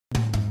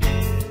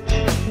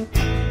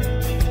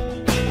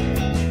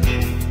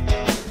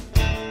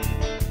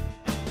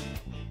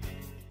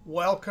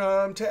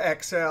Welcome to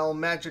Excel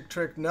magic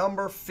trick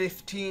number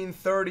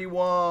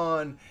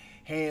 1531.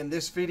 Hey, in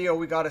this video,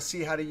 we got to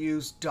see how to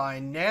use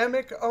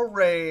dynamic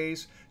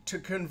arrays to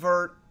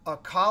convert a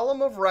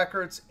column of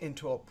records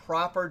into a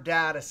proper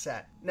data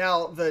set.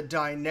 Now, the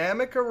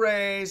dynamic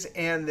arrays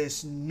and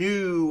this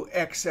new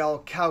Excel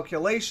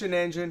calculation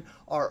engine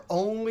are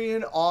only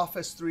in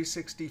Office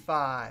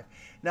 365.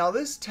 Now,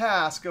 this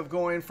task of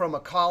going from a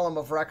column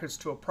of records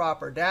to a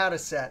proper data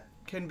set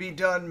can be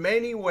done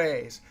many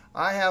ways.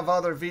 I have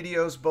other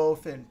videos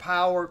both in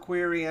Power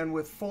Query and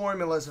with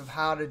formulas of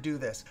how to do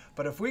this.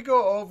 But if we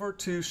go over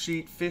to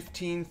sheet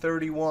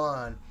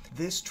 1531,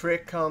 this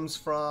trick comes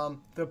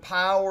from the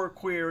Power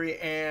Query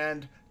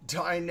and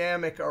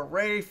dynamic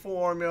array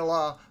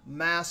formula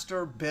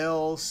master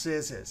Bill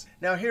Szysz.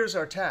 Now here's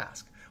our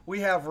task. We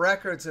have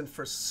records, and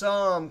for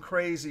some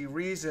crazy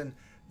reason,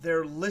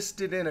 they're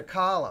listed in a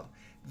column.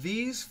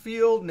 These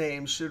field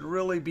names should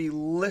really be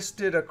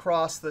listed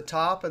across the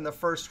top in the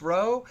first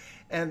row.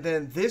 And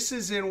then this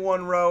is in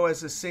one row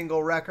as a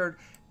single record,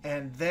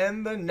 and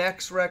then the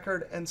next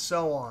record, and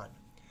so on.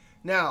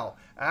 Now,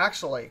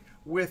 actually,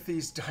 with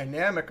these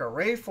dynamic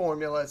array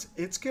formulas,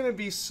 it's going to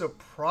be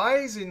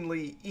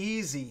surprisingly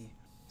easy.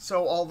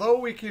 So although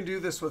we can do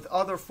this with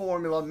other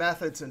formula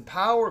methods in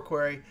Power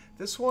Query,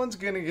 this one's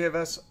going to give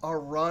us a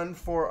run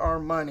for our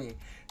money.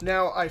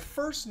 Now, I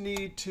first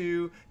need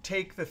to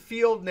take the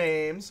field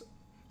names,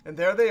 and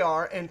there they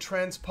are, and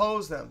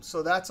transpose them.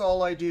 So that's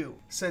all I do.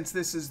 Since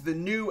this is the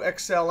new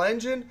Excel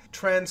engine,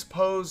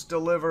 transpose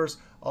delivers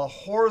a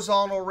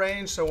horizontal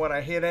range. So when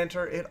I hit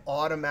Enter, it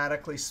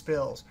automatically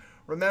spills.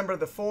 Remember,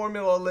 the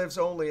formula lives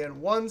only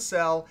in one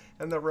cell,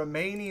 and the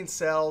remaining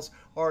cells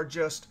are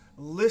just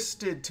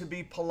listed to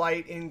be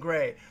polite in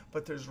gray.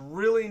 But there's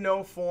really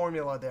no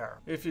formula there.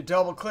 If you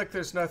double click,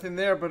 there's nothing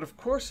there. But of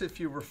course, if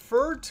you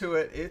refer to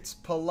it, it's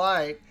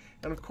polite.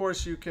 And of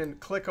course, you can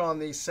click on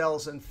these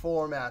cells and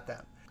format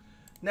them.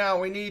 Now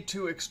we need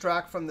to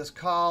extract from this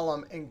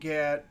column and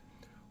get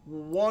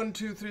 1,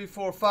 2, 3,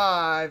 4,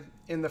 5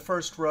 in the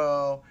first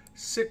row,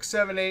 6,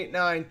 7, 8,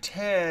 9,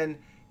 10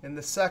 in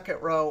the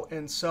second row,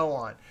 and so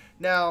on.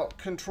 Now,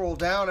 Control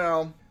down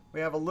arrow, we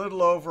have a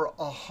little over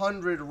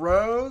 100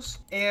 rows.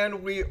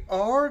 And we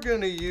are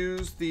going to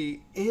use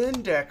the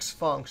index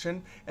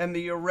function, and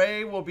the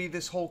array will be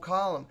this whole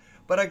column.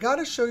 But I got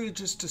to show you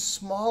just a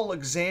small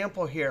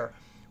example here.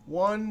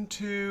 1,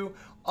 2.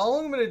 All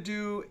I'm going to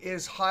do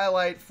is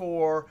highlight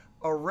for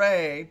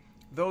array.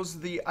 Those are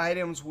the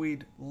items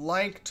we'd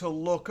like to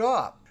look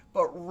up.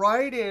 But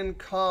right in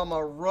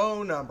comma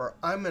row number,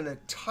 I'm going to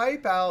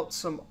type out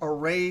some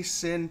array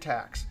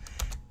syntax.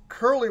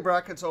 Curly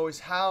brackets always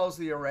house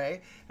the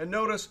array. And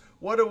notice,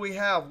 what do we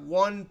have?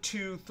 1,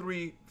 2,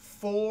 3,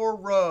 4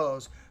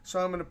 rows. So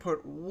I'm going to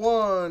put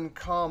 1,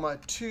 comma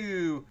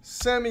 2,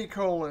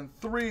 semicolon,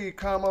 3,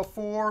 comma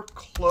 4,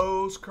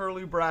 close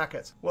curly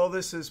brackets. Well,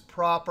 this is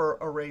proper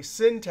array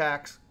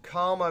syntax.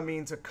 Comma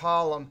means a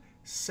column.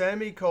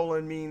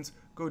 Semicolon means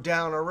go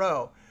down a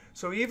row.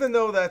 So even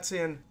though that's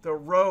in the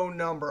row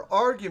number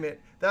argument,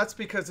 that's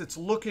because it's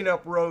looking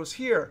up rows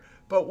here.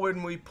 But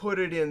when we put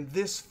it in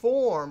this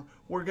form,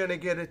 we're going to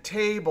get a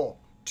table,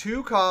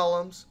 2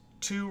 columns,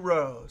 2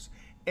 rows.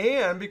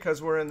 And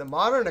because we're in the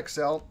modern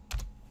Excel,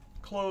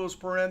 close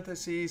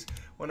parentheses,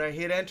 when I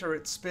hit Enter,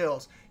 it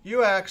spills.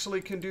 You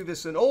actually can do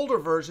this in older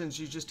versions.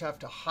 You just have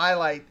to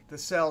highlight the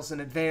cells in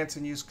advance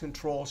and use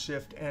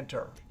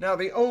Control-Shift-Enter. Now,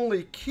 the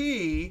only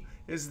key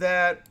is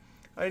that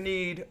I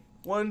need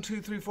 1, 2,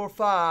 3, 4,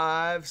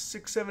 5,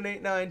 6, 7,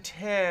 8, 9,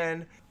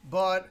 10,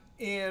 but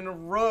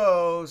in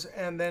rows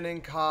and then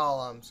in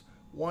columns.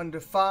 1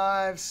 to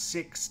 5,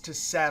 6 to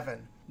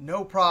 7.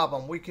 No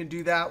problem. We can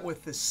do that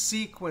with the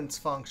sequence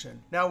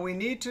function. Now, we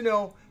need to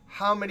know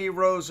how many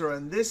rows are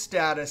in this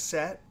data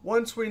set.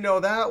 Once we know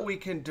that, we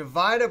can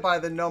divide it by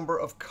the number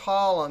of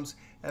columns,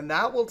 and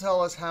that will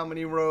tell us how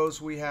many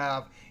rows we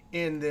have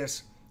in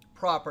this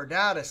proper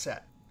data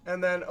set.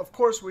 And then, of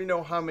course, we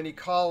know how many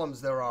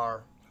columns there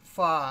are,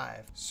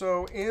 5.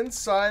 So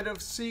inside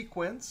of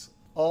sequence,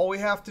 all we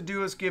have to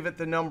do is give it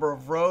the number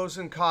of rows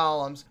and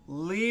columns,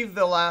 leave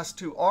the last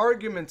 2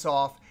 arguments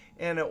off,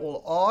 and it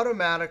will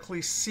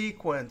automatically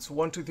sequence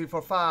 1, 2, 3,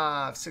 4,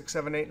 5, 6,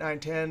 7, 8, 9,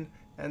 10,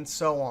 and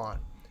so on.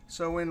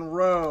 So in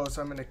rows,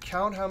 I'm going to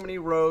count how many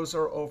rows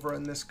are over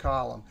in this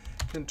column.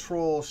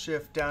 Control,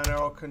 Shift, down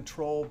arrow,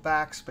 Control,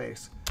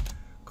 backspace.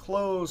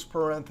 Close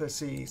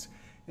parentheses.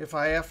 If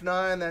I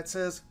F9, that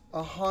says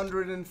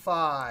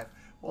 105.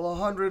 Well,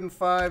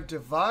 105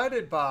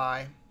 divided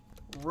by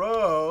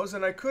rows,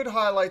 and I could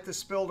highlight the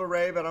spilled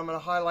array, but I'm going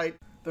to highlight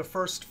the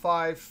first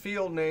 5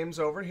 field names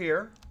over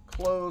here.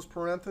 Close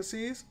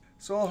parentheses.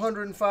 So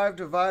 105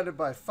 divided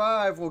by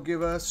 5 will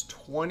give us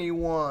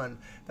 21.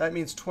 That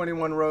means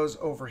 21 rows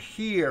over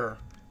here.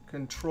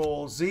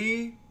 Control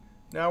Z.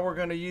 Now we're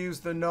going to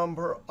use the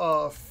number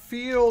of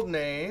field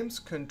names,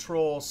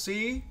 Control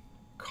C,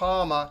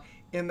 comma,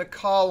 in the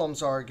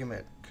columns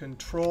argument,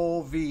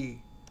 Control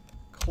V.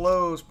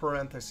 close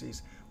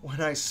parentheses. When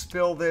I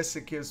spill this,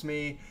 it gives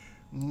me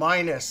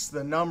minus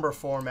the number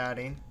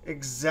formatting,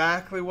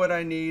 exactly what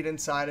I need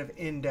inside of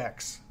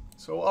index.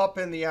 So up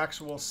in the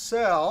actual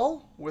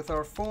cell with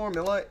our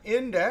formula,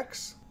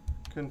 index,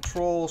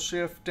 Control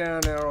Shift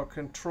down arrow,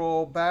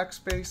 Control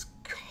backspace,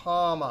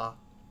 comma,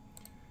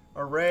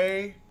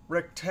 array,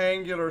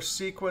 rectangular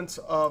sequence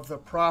of the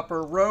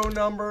proper row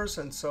numbers.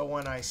 And so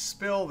when I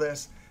spill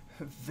this,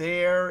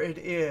 there it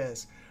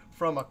is,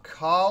 from a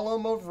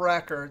column of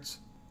records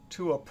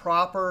to a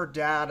proper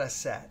data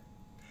set.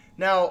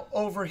 Now,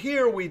 over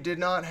here, we did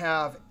not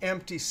have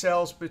empty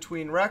cells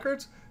between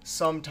records.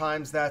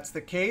 Sometimes that's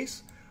the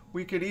case.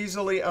 We could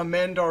easily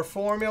amend our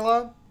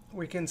formula.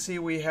 We can see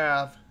we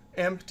have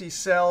empty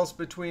cells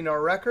between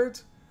our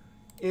records.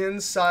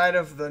 Inside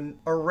of the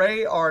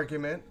array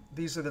argument,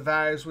 these are the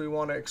values we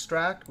want to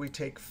extract. We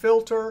take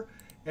filter,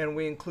 and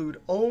we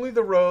include only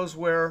the rows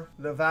where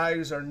the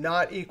values are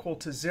not equal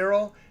to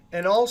 0.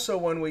 And also,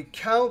 when we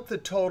count the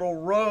total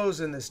rows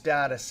in this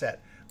data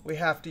set, we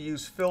have to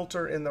use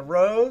filter in the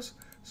rows.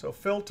 So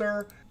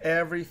filter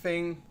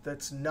everything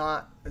that's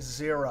not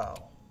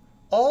 0.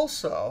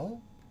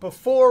 Also,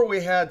 before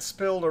we had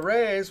spilled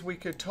arrays, we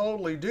could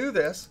totally do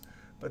this.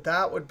 But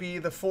that would be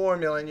the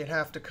formula, and you'd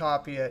have to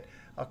copy it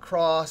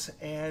across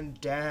and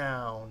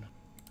down.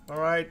 All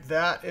right,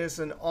 that is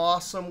an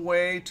awesome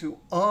way to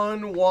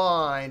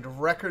unwind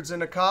records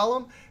in a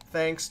column,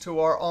 thanks to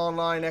our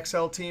online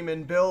Excel team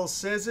and Bill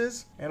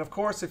Szysz. And of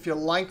course, if you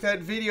like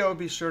that video,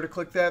 be sure to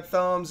click that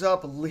thumbs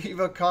up,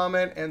 leave a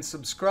comment, and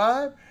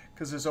subscribe,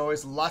 because there's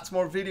always lots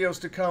more videos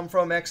to come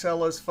from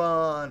Excel is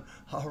Fun.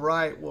 All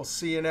right, we'll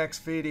see you next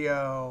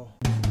video.